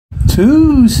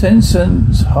Two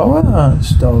Sentence Horror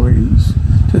Stories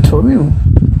tutorial.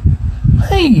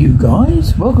 Hey you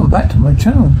guys, welcome back to my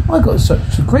channel. I got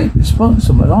such a great response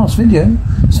on my last video.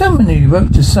 So many of you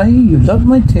wrote to say you loved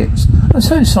my tips. I'm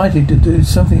so excited to do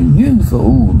something new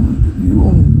for you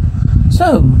all.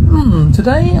 So,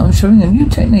 today I'm showing a new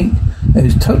technique that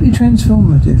is totally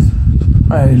transformative.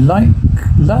 I love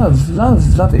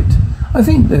it. I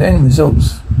think the end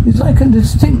results is like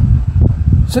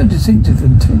so distinctive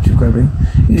and attention grabbing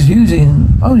is using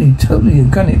only totally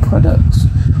organic products.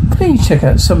 Please check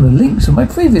out some of the links in my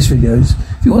previous videos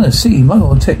if you want to see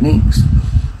more techniques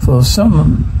for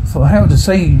how to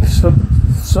save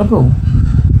trouble.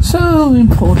 So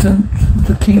important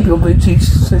to keep your beauty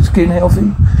skin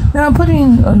healthy. Now I'm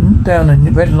putting down a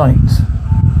red light.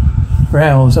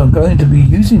 Brows are going to be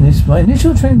using my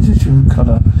initial transition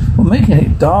colour for making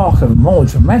it darker and more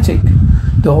dramatic.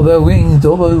 Doorbell rings.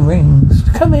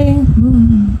 Coming.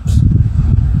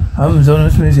 Hums on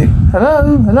this music.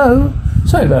 Hello.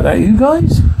 Sorry about that, you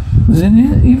guys. Was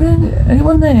even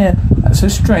anyone there? That's so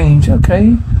strange.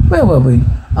 Okay, where were we?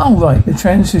 Oh right, the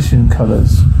transition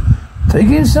colours.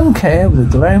 Taking some care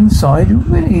with the glam side will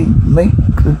really make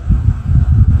the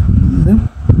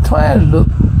entire look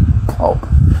pop.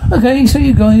 Okay, so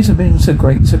you guys have been so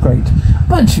great.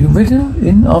 But you've written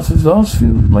in after my last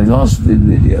few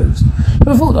videos.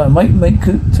 So I thought I might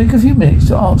take a few minutes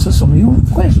to answer some of your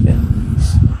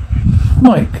questions.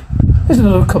 Mike, there's a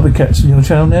lot of copycats on your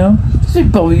channel now. Does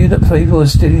it bother you that people are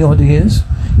stealing ideas?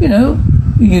 You know,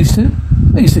 you used to.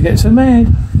 I used to get so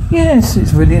mad. Yes,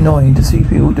 it's really annoying to see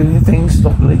people doing things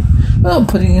sloppily without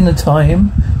putting in the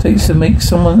time it takes to make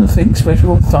someone think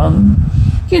special or fun.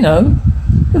 You know,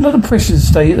 a lot of pressure to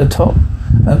stay at the top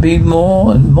and be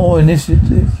more and more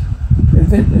inventive.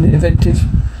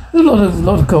 A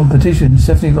lot of competition.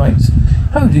 Stephanie writes,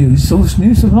 how do you source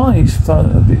new supplies?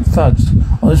 A bit fuzzed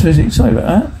on the physics side of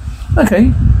that.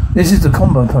 Okay, this is the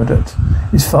combo product.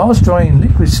 It's fast drying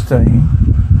liquid stain.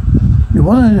 You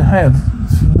want to have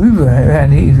smoother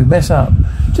handy if you mess up.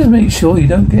 Just make sure you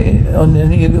don't get it on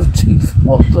any of your teeth.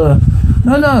 What the?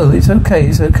 No, it's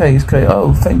okay.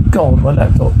 Oh, thank God, my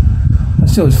laptop. I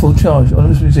still has full charge on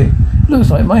this music. It looks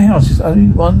like my house is the only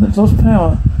one that's lost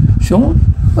power. Sean,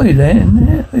 are you there?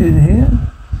 Are you here?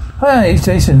 Hey, it's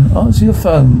Jason. Answer your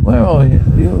phone. Where are you?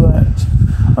 You're at.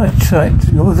 I checked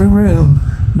your room.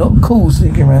 Not cool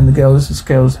sneaking around the girl's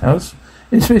house,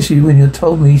 especially when you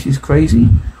told me she's crazy.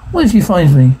 When she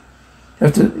finds me,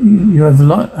 you have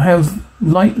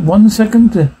light 1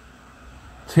 second to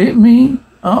hit me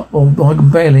up or I'm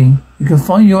bailing. You can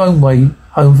find your own way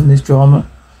home from this drama.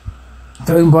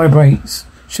 Phone vibrates.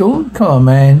 Sean, come on,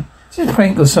 man. Is it a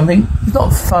prank or something? It's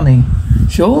not funny.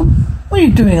 Sean, what are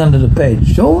you doing under the bed?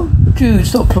 Sean, dude,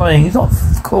 stop playing. It's not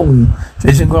cool.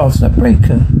 Jason Graff's that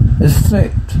breaker has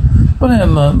flipped. But I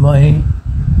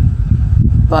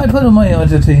put on my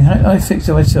editing. I fixed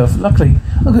it myself. Luckily,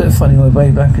 I got a funny way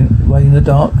in the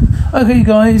dark. Okay,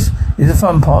 guys, it's a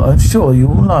fun part. I'm sure you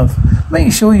will love.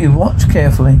 Make sure you watch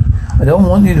carefully. I don't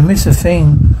want you to miss a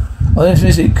thing. Let's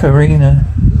visit Karina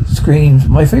screams.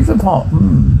 My favourite part.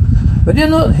 Ready or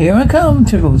not, here I come,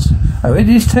 Tickles. I read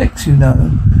his text, you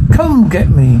know. Come get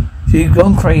me. She's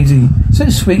gone crazy. So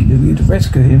sweet of you to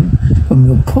rescue him from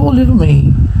your poor little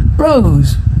me.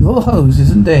 Bros, your hose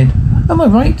isn't dead. Am I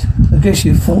right? I guess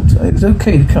you thought it was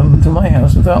okay to come to my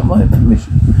house without my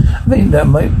permission. I think that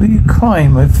might be a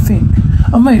crime, I think.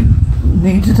 I might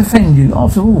need to defend you.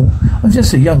 After all, I'm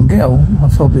just a young girl. I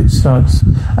thought it starts.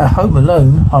 At home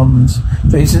alone, hums.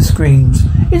 Jason screams.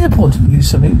 It's important to use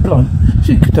something blunt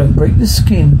so you don't break the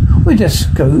skin. We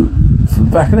just go for the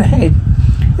back of the head.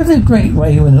 It's a great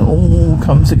way when it all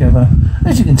comes together.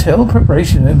 As you can tell,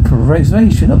 preparation and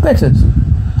improvisation are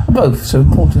both so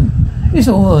important. If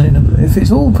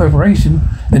it's all preparation,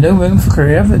 there's no room for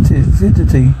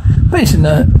creativity. But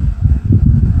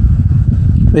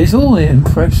it's all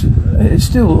impression. It's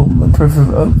still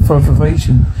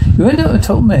preparation. You end up a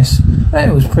total mess.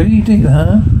 That was pretty deep,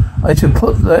 huh? I should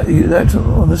put that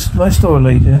on my story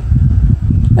later.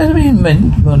 As I've been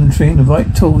monitoring the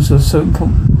right tools are so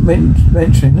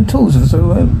mentioning the tools are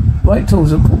so right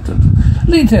tools are important.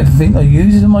 Link to everything I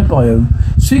use is in my bio.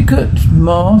 Secret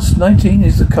Mask 19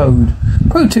 is the code.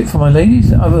 Pro tip for my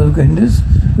ladies and other genders.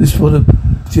 This for the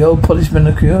gel polished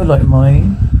manicure like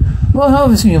mine. While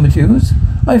harvesting your materials,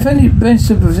 I find it best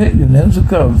to protect your nails with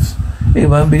gloves. It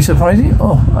won't be surprising.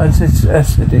 Oh,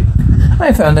 acidic.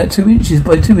 I found that 2 inches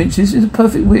by 2 inches is a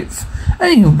perfect width.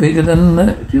 Anything bigger than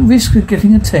that, you risk of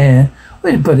getting a tear.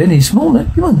 But any smaller,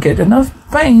 you won't get enough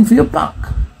bang for your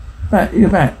buck. Your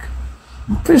back.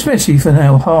 Especially for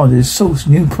how hard is Soul's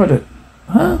new product.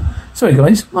 Huh? Sorry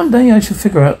guys, one day I shall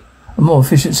figure out a more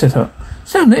efficient setup.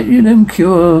 So let them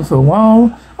cure for a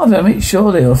while. I'll make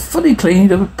sure they are fully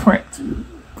cleaned and prepped.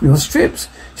 Your strips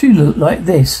should look like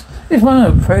this. This one I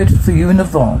prepared for you in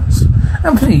advance.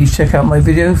 And please check out my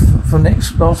video from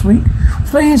last week.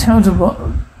 Explains how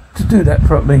to do that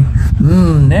properly.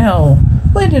 Now,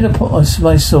 where did I put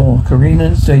my saw?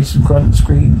 Karina's Jason Grunt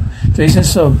scream. Jason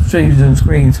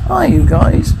screams. Hi you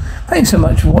guys. Thanks so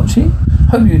much for watching.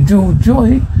 Hope you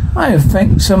enjoy. I have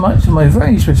thanked so much to my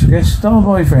very special guest star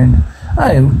boyfriend.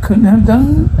 I couldn't have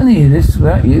done any of this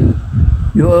without you.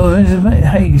 You're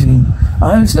amazing.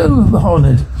 I am so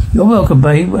honoured. You're welcome,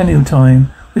 babe, anytime.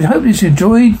 We hope that you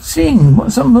enjoyed seeing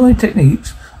what some of my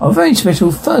techniques. Our very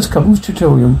special first couples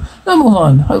tutorial. Number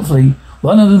 1, hopefully.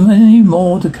 One of the many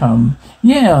more to come.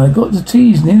 Yeah, I got the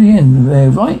tease near the end there,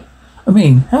 right? I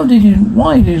mean, why did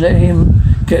you let him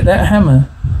get that hammer?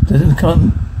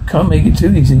 Can't make it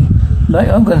too easy. Like,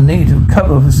 I'm going to need a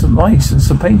cover of some ice and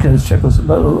some painkillers, check us.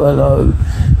 Hello.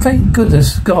 Thank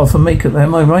goodness God for makeup,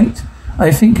 am I right?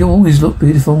 I think you always look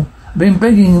beautiful. I've been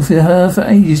begging for her for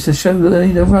ages to show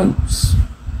the ropes.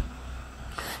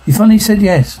 You finally said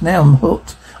yes. Now I'm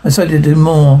hooked. I decided to do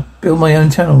more. Build my own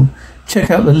channel.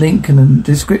 Check out the link in the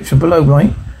description below,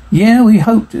 right? Yeah, we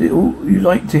hoped you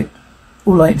liked it.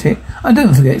 All liked it. And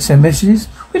don't forget to send messages.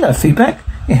 We love feedback.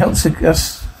 It helps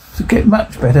us to get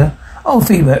much better. Oh,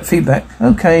 feedback.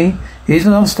 Okay, here's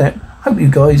the last step. Hope you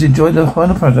guys enjoy the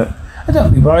final product. And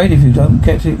don't be worried if you don't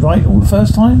get it right all the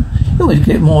first time. You always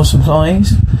get more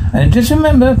supplies. And just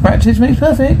remember, practice makes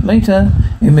perfect. Later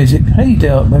in music. Hey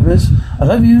Dale members, I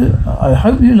love you. I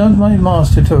hope you love my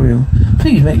mask tutorial.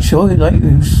 Please make sure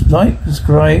you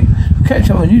subscribe, catch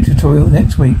up on a new tutorial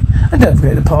next week. And don't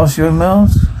forget to pass your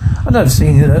mask. I love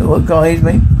seeing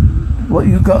what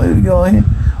you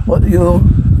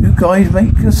guys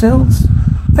make yourselves.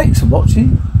 Thanks for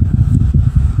watching.